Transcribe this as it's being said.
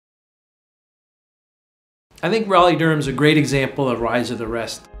I think Raleigh-Durham is a great example of rise of the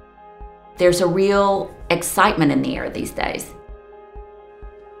rest. There's a real excitement in the air these days.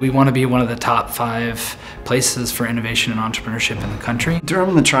 We want to be one of the top 5 places for innovation and entrepreneurship in the country. Durham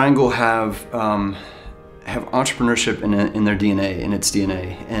and the Triangle have entrepreneurship in their DNA, in its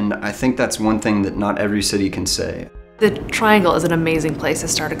DNA, and I think that's one thing that not every city can say. The Triangle is an amazing place to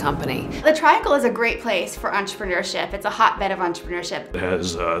start a company. The Triangle is a great place for entrepreneurship. It's a hotbed of entrepreneurship. It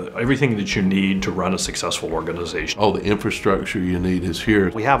has everything that you need to run a successful organization. All the infrastructure you need is here.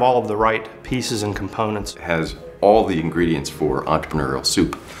 We have all of the right pieces and components. It has all the ingredients for entrepreneurial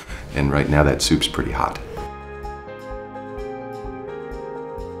soup, and right now that soup's pretty hot.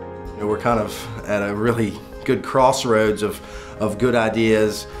 We're kind of at a really good crossroads of good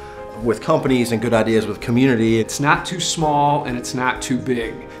ideas with companies and good ideas with community. It's not too small and it's not too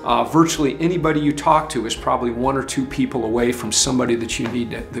big. Virtually anybody you talk to is probably 1 or 2 people away from somebody that you need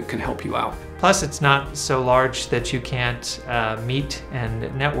that can help you out. Plus, it's not so large that you can't meet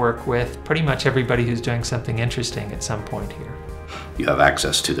and network with pretty much everybody who's doing something interesting at some point here. You have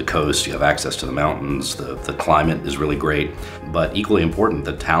access to the coast, you have access to the mountains, the climate is really great, but equally important,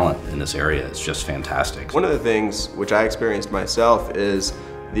 the talent in this area is just fantastic. One of the things which I experienced myself is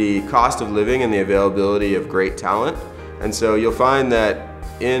the cost of living and the availability of great talent. And so you'll find that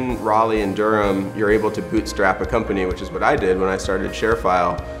in Raleigh and Durham, you're able to bootstrap a company, which is what I did when I started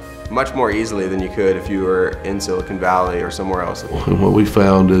ShareFile, much more easily than you could if you were in Silicon Valley or somewhere else. And what we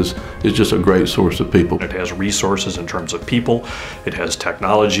found is just a great source of people. It has resources in terms of people, it has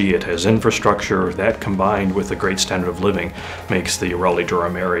technology, it has infrastructure. That combined with a great standard of living makes the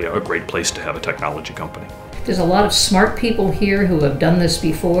Raleigh-Durham area a great place to have a technology company. There's a lot of smart people here who have done this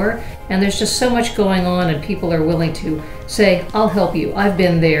before, and there's just so much going on, and people are willing to say, I'll help you, I've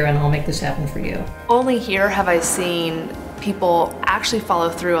been there, and I'll make this happen for you. Only here have I seen people actually follow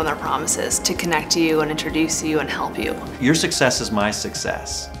through on their promises to connect you and introduce you and help you. Your success is my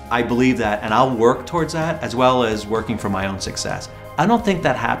success. I believe that, and I'll work towards that as well as working for my own success. I don't think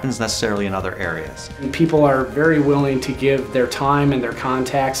that happens necessarily in other areas. People are very willing to give their time and their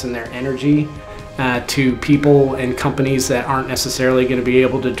contacts and their energy to people and companies that aren't necessarily going to be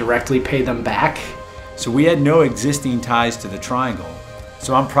able to directly pay them back. So we had no existing ties to the Triangle.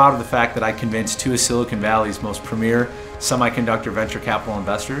 So I'm proud of the fact that I convinced 2 of Silicon Valley's most premier semiconductor venture capital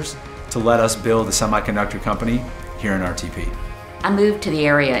investors to let us build a semiconductor company here in RTP. I moved to the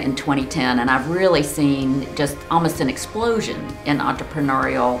area in 2010, and I've really seen just almost an explosion in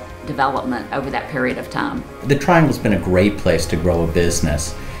entrepreneurial development over that period of time. The Triangle's been a great place to grow a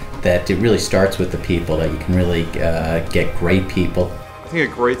business, that it really starts with the people, that you can really get great people. I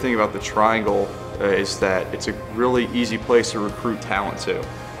think a great thing about the Triangle is that it's a really easy place to recruit talent to.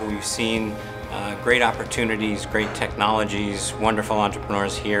 We've seen great opportunities, great technologies, wonderful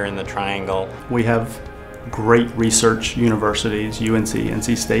entrepreneurs here in the Triangle. We have great research universities, UNC,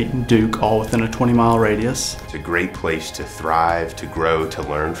 NC State, and Duke, all within a 20-mile radius. It's a great place to thrive, to grow, to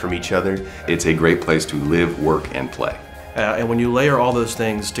learn from each other. It's a great place to live, work, and play. And when you layer all those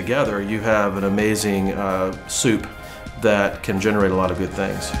things together, you have an amazing soup that can generate a lot of good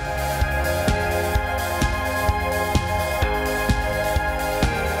things.